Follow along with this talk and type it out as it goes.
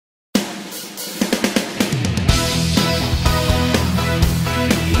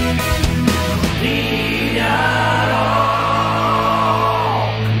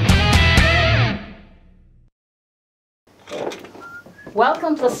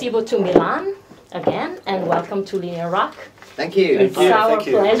Placebo to Milan again, and welcome to Linea Rock. Thank you. It's our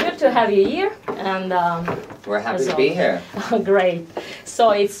pleasure to have you here, and we're happy to be here. Great.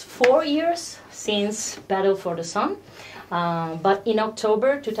 So it's 4 years since Battle for the Sun, but in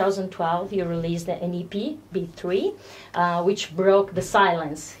October 2012 you released an EP, B3, which broke the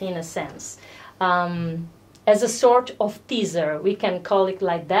silence in a sense. As a sort of teaser, we can call it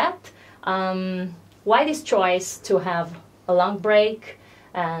like that. Why this choice to have a long break,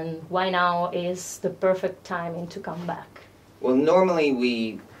 and why now is the perfect timing to come back? Well, normally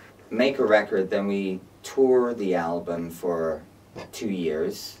we make a record, then we tour the album for 2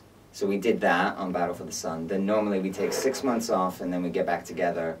 years. So we did that on Battle for the Sun. Then normally we take 6 months off, and then we get back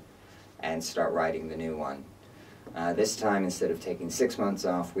together and start writing the new one. This time, instead of taking 6 months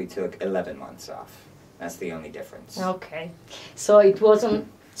off, we took 11 months off. That's the only difference. Okay. So it wasn't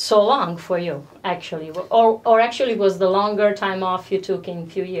so long for you, actually, or actually was the longer time off you took in a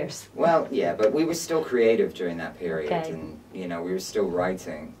few years? Well, yeah, but we were still creative during that period, okay. And you know, we were still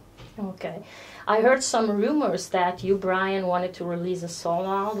writing. Okay. I heard some rumors that you, Brian, wanted to release a solo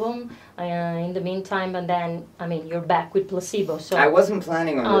album in the meantime, and then, I mean, you're back with Placebo. So I wasn't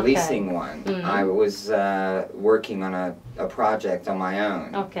planning on okay. releasing one. Mm-hmm. I was working on a project on my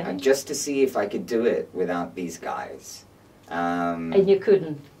own, okay. Just to see if I could do it without these guys. And you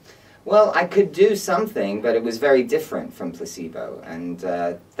couldn't? Well, I could do something, but it was very different from Placebo, and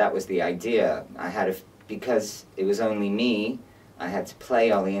that was the idea. Because it was only me, I had to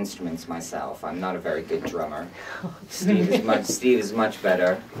play all the instruments myself. I'm not a very good drummer. Steve is much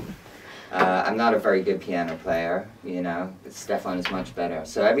better. I'm not a very good piano player, you know, but Stefan is much better.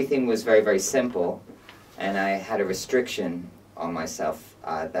 So everything was very, very simple, and I had a restriction on myself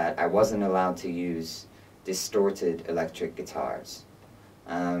that I wasn't allowed to use distorted electric guitars.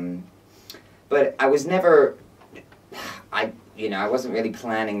 But I was never, I wasn't really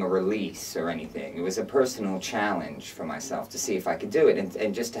planning a release or anything. It was a personal challenge for myself to see if I could do it,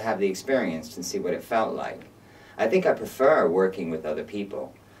 and just to have the experience and see what it felt like. I think I prefer working with other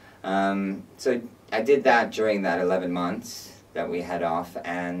people. So I did that during that 11 months that we had off,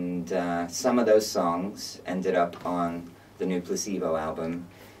 and some of those songs ended up on the new Placebo album.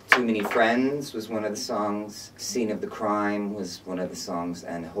 Too Many Friends was one of the songs, Scene of the Crime was one of the songs,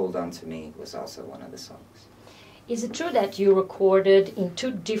 and Hold On To Me was also one of the songs. Is it true that you recorded in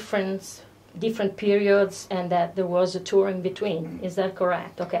two different periods and that there was a tour in between? Mm-hmm. Is that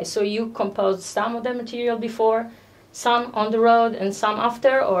correct? Okay, so you composed some of the material before, some on the road, and some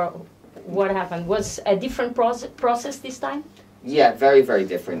after, or what happened? Was a different process this time? Yeah, very, very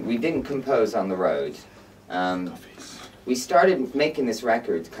different. We didn't compose on the road. We started making this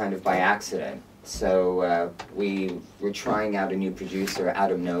record kind of by accident. So we were trying out a new producer,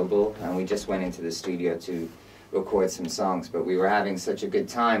 Adam Noble, and we just went into the studio to record some songs. But we were having such a good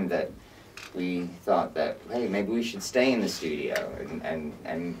time that we thought that, hey, maybe we should stay in the studio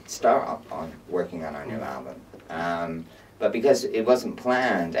and start on working on our new album. But because it wasn't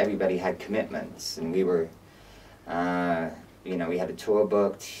planned, everybody had commitments, and we were, we had a tour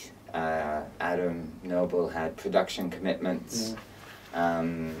booked. Adam Noble had production commitments,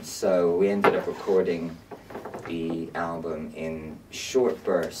 so we ended up recording the album in short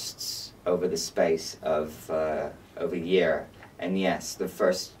bursts over the space of a year. And yes, the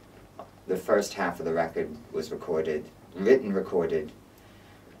first half of the record was written, recorded,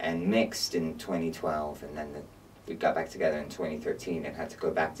 and mixed in 2012, and then we got back together in 2013 and had to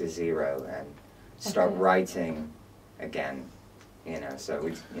go back to zero and start writing again. You know, so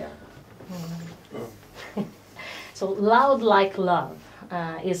yeah. So Loud Like Love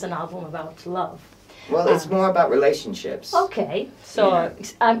is an album about love. Well, it's more about relationships. Okay, so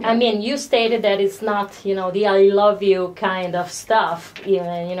I mean, you stated that it's not, the I love you kind of stuff,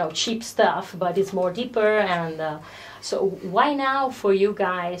 even, cheap stuff, but it's more deeper. And so why now for you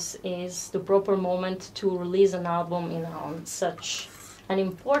guys is the proper moment to release an album, on such an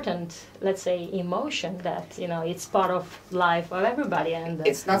important, let's say, emotion that, it's part of life of everybody. And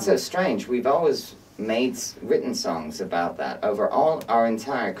it's not so strange. We've always written songs about that over our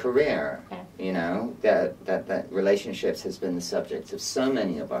entire career. Yeah. That relationships has been the subject of so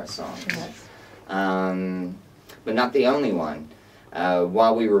many of our songs. Yes. But not the only one.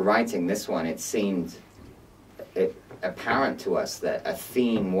 While we were writing this one, it seemed apparent to us that a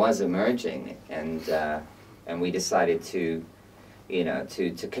theme was emerging, and we decided to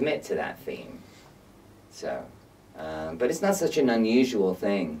commit to that theme. So, but it's not such an unusual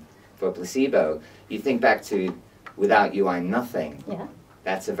thing for Placebo. You think back to Without You I'm Nothing. Yeah.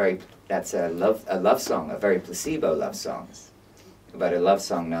 That's a love song, a very Placebo love song, but a love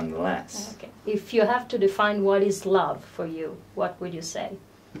song nonetheless. Okay. If you have to define what is love for you, what would you say?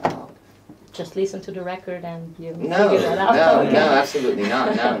 Oh. Just listen to the record and you No, figure that out? no, Okay. no, absolutely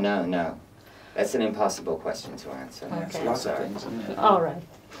not. No, no, no. That's an impossible question to answer. Okay. It's lots of things, isn't it? All right.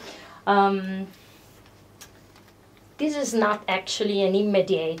 This is not actually an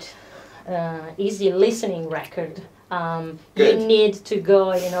immediate, easy listening record. You Good. need to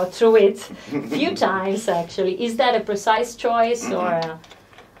go, through it a few times. Actually, is that a precise choice or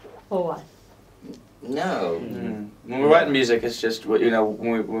what? No. When we're writing music, it's just when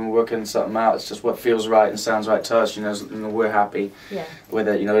we're working something out, it's just what feels right and sounds right to us. We're happy with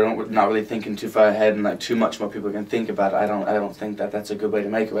it. We're not really thinking too far ahead and like too much what people can think about it. I don't think that that's a good way to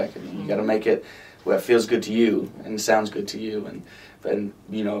make a record. You got to make it where it feels good to you and sounds good to you. And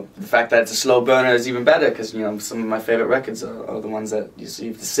the fact that it's a slow burner is even better because some of my favorite records are the ones that you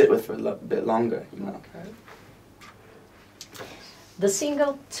have to sit with for a bit longer. Okay. The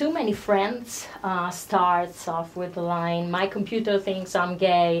single "Too Many Friends" starts off with the line, "My computer thinks I'm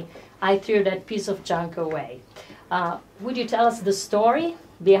gay. I threw that piece of junk away." Would you tell us the story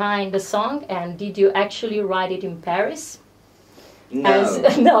behind the song, and did you actually write it in Paris? No.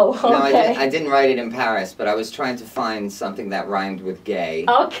 No, No, okay. I didn't write it in Paris, but I was trying to find something that rhymed with gay.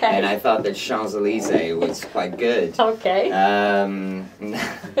 Okay. And I thought that Champs-Élysées was quite good. Okay.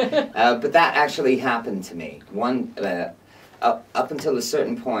 But that actually happened to me. Up until a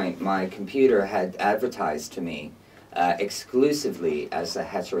certain point, my computer had advertised to me exclusively as a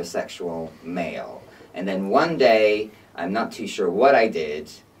heterosexual male. And then one day, I'm not too sure what I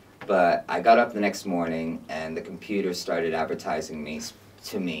did, but I got up the next morning and the computer started advertising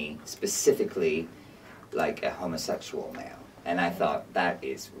to me specifically like a homosexual male. And I thought, that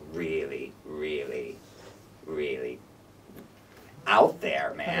is really, really, really out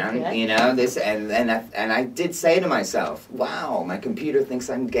there, man. Okay. This, and I did say to myself, wow, my computer thinks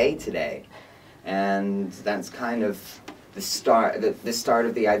I'm gay today. And that's kind of the start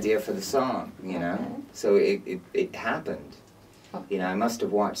of the idea for the song, Okay. So it happened. I must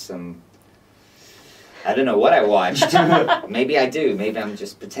have watched some, I don't know what I watched. Maybe I do. Maybe I'm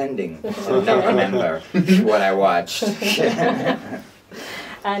just pretending to not remember what I watched.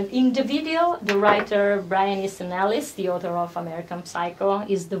 And in the video, the writer Brian Easton Ellis, the author of American Psycho,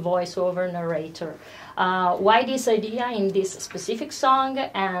 is the voiceover narrator. Why this idea in this specific song,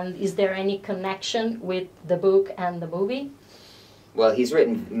 and is there any connection with the book and the movie? Well, he's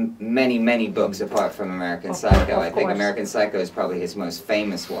written many, many books apart from American Psycho. I think course. American Psycho is probably his most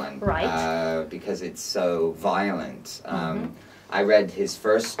famous one. Right. Because it's so violent. I read his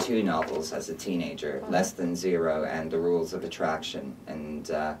first two novels as a teenager, Less Than Zero and The Rules of Attraction, and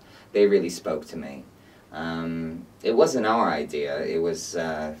they really spoke to me. It wasn't our idea. It was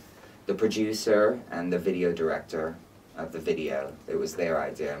the producer and the video director of the video. It was their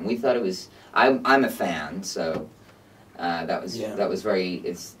idea, and we thought it was. I'm a fan, so that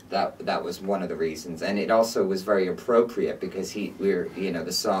was one of the reasons, and it also was very appropriate because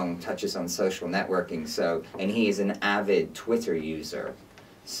the song touches on social networking, and he is an avid Twitter user,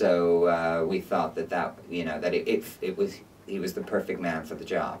 so we thought that he was the perfect man for the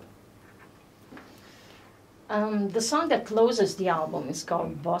job. The song that closes the album is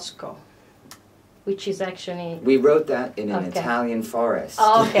called Bosco, which is actually... We wrote that in an Italian forest.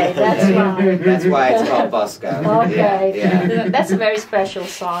 Okay, that's why. That's why it's called Bosco. Okay, Yeah. That's a very special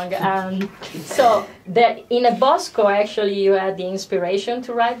song. So that in a Bosco, actually, you had the inspiration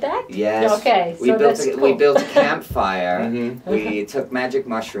to write that? Yes. Okay, so that's cool. We built a campfire. We took magic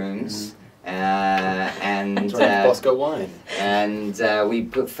mushrooms. And Bosco wine. And we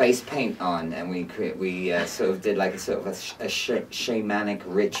put face paint on, and we sort of did like a shamanic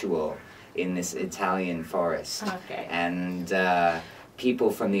ritual in this Italian forest. Okay. And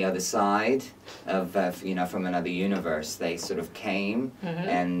people from the other side of from another universe, they sort of came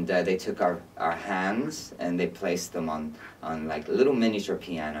and they took our hands and they placed them on like little miniature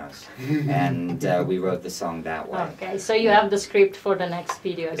pianos, and we wrote the song that way. Okay, so you have the script for the next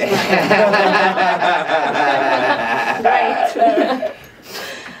video as well. Great.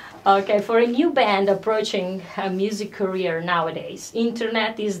 Okay, for a new band approaching a music career nowadays,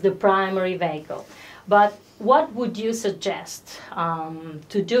 internet is the primary vehicle. But what would you suggest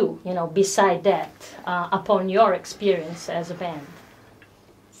to do, beside that, upon your experience as a band?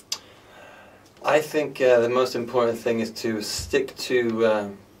 I think the most important thing is to stick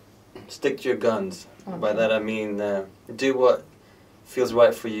to your guns. Okay. By that I mean do what feels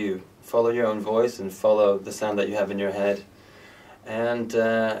right for you. Follow your own voice and follow the sound that you have in your head. And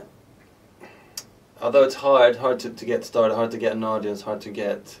although it's hard to get started, hard to get an audience, hard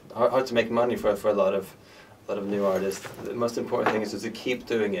to make money for a lot of new artists, the most important thing is just to keep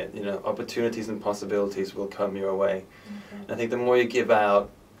doing it. Opportunities and possibilities will come your way. Okay. And I think the more you give out,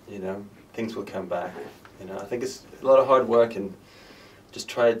 you know, things will come back. You know, I think it's a lot of hard work, and just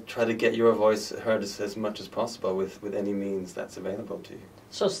try to get your voice heard as much as possible with any means that's available to you.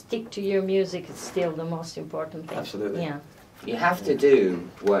 So stick to your music is still the most important thing. Absolutely. Yeah. You have to do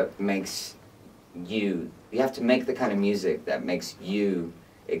what makes you have to make the kind of music that makes you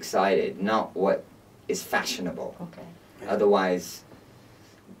excited, not what is fashionable. Okay. Yeah. Otherwise,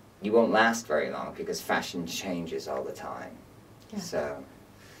 you won't last very long because fashion changes all the time. Yeah. So,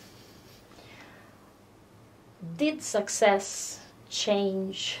 did success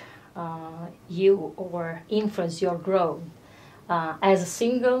change you or influence your growth as a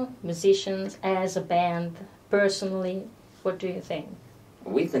single musician, as a band, personally? What do you think?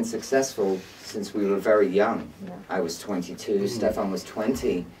 we've been successful since we were very young. Yeah. I was 22, Stefan was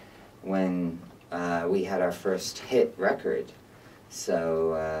 20 when we had our first hit record.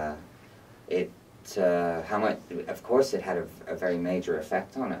 So how much, of course it had a very major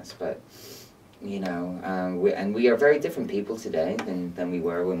effect on us, but you know, we are very different people today than we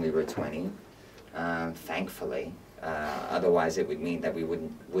were when we were 20, thankfully. Otherwise it would mean that we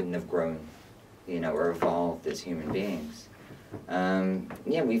wouldn't have grown, you know, or evolved as human beings.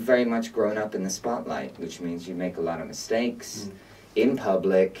 Yeah, we've very much grown up in the spotlight, which means you make a lot of mistakes in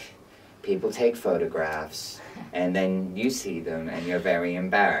public. People take photographs, and then you see them, and you're very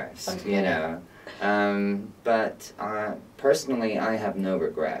embarrassed. Okay. You know. But personally, I have no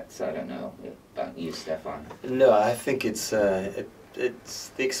regrets. I don't know about you, Stefan. No, I think it's the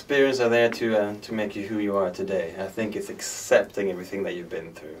experience are there to make you who you are today. I think it's accepting everything that you've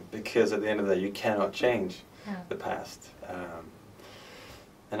been through, because at the end of the day, you cannot change the past.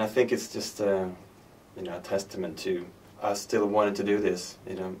 And I think it's just you know, a testament to us still wanting to do this.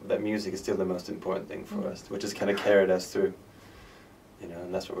 You know, that music is still the most important thing for us, which has kind of carried us through. You know,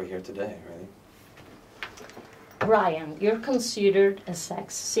 and that's what we're here today, really. Brian, you're considered a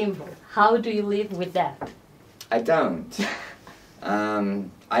sex symbol. How do you live with that? I don't.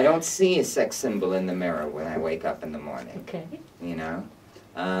 I don't see a sex symbol in the mirror when I wake up in the morning. Okay. You know?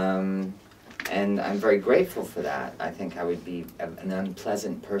 And I'm very grateful for that. I think I would be an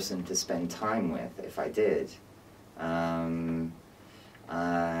unpleasant person to spend time with if I did.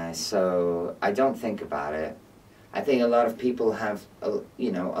 So I don't think about it. I think a lot of people have,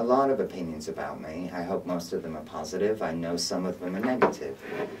 you know, a lot of opinions about me. I hope most of them are positive. I know some of them are negative,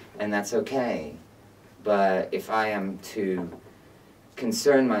 and that's okay. But if I am to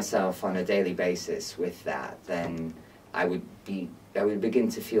concern myself on a daily basis with that, then I would begin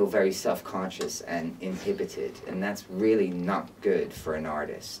to feel very self-conscious and inhibited, and that's really not good for an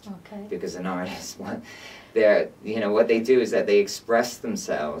artist. Okay. Because an artist, you know, what they do is that they express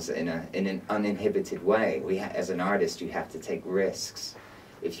themselves in an uninhibited way. As an artist, you have to take risks.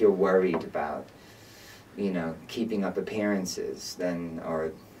 If you're worried about, you know, keeping up appearances, then,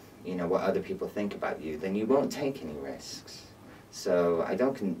 or, you know, what other people think about you, then you won't take any risks. So I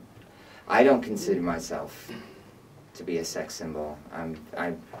don't consider myself to be a sex symbol.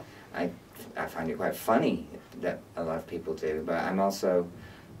 I find it quite funny that a lot of people do, but I'm also,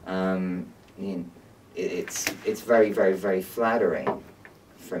 you know, it's very, very, very flattering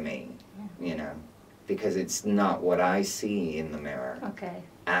for me, you know, because it's not what I see in the mirror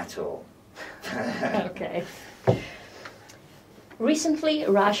at all. Okay. Recently,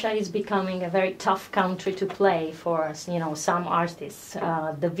 Russia is becoming a very tough country to play for, you know, some artists.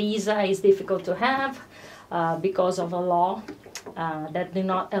 The visa is difficult to have because of a law that do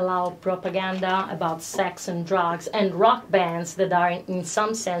not allow propaganda about sex and drugs and rock bands that are in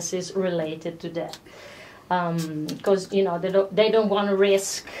some senses related to that. Because, you know, they don't want to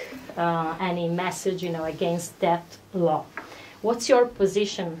risk any message, you know, against that law. What's your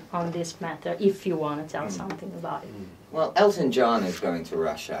position on this matter, if you want to tell something about it? Well, Elton John is going to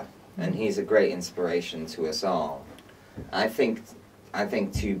Russia, and he's a great inspiration to us all. I think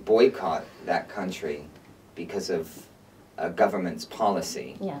to boycott that country because of a government's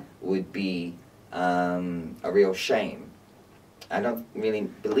policy would be a real shame. I don't really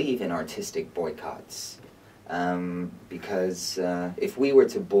believe in artistic boycotts, because if we were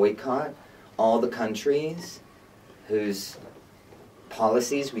to boycott all the countries whose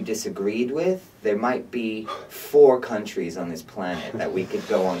policies we disagreed with, there might be 4 countries on this planet that we could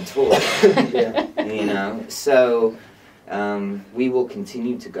go on tour. You know, so we will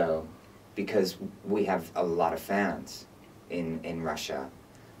continue to go because we have a lot of fans in Russia,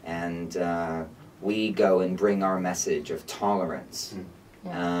 and we go and bring our message of tolerance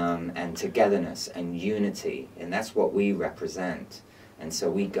and togetherness and unity, and that's what we represent. And so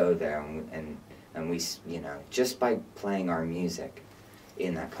we go there and we, you know, just by playing our music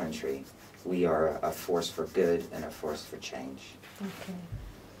in that country, we are a force for good and a force for change. Okay.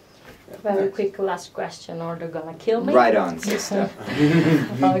 Very quick last question, or they're gonna kill me. Right on, sister.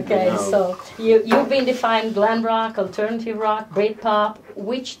 Okay, No. so you've been defined glam rock, alternative rock, Britpop.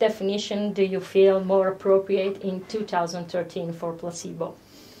 Which definition do you feel more appropriate in 2013 for Placebo?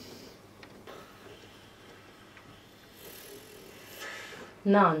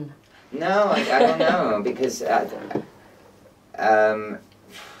 None. No, I don't know, because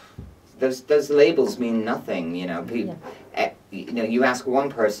those labels mean nothing, you know. You know, you ask one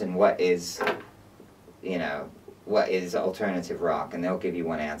person what is alternative rock, and they'll give you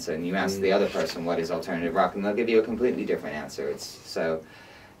one answer, and you ask the other person what is alternative rock, and they'll give you a completely different answer.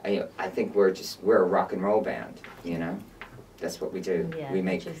 I think we're a rock and roll band, you know. That's what we do. Yeah, we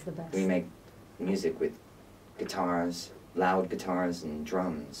make which is the best. we make music with guitars, loud guitars and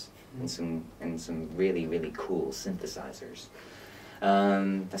drums, and some really, really cool synthesizers.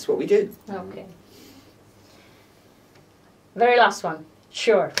 That's what we do. Okay. Very last one.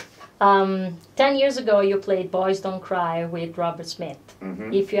 Sure. 10 years ago, you played Boys Don't Cry with Robert Smith.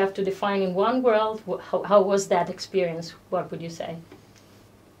 Mm-hmm. If you have to define in one word, how was that experience? What would you say?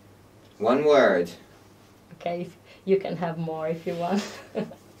 One word. Okay, you can have more if you want.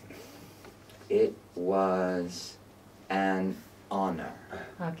 It was an honor.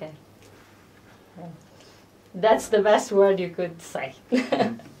 Okay. Yeah. That's the best word you could say.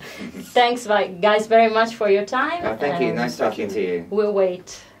 Thanks, guys, very much for your time. Oh, thank you. Nice talking to you. We'll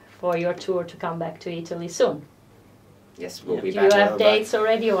wait for your tour to come back to Italy soon. Yes, we'll be Do back. you have dates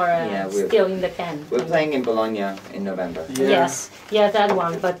already, or we're still in the can? We're playing in Bologna in November. Yeah. Yes, yeah, that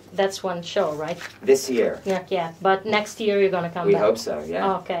one, but that's one show, right? This year. Yeah, but next year you're gonna come We back. hope so,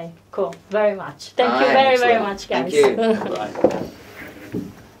 yeah. Okay, cool, very much. Thank you All right, very excellent. much, guys. Thank you. Bye.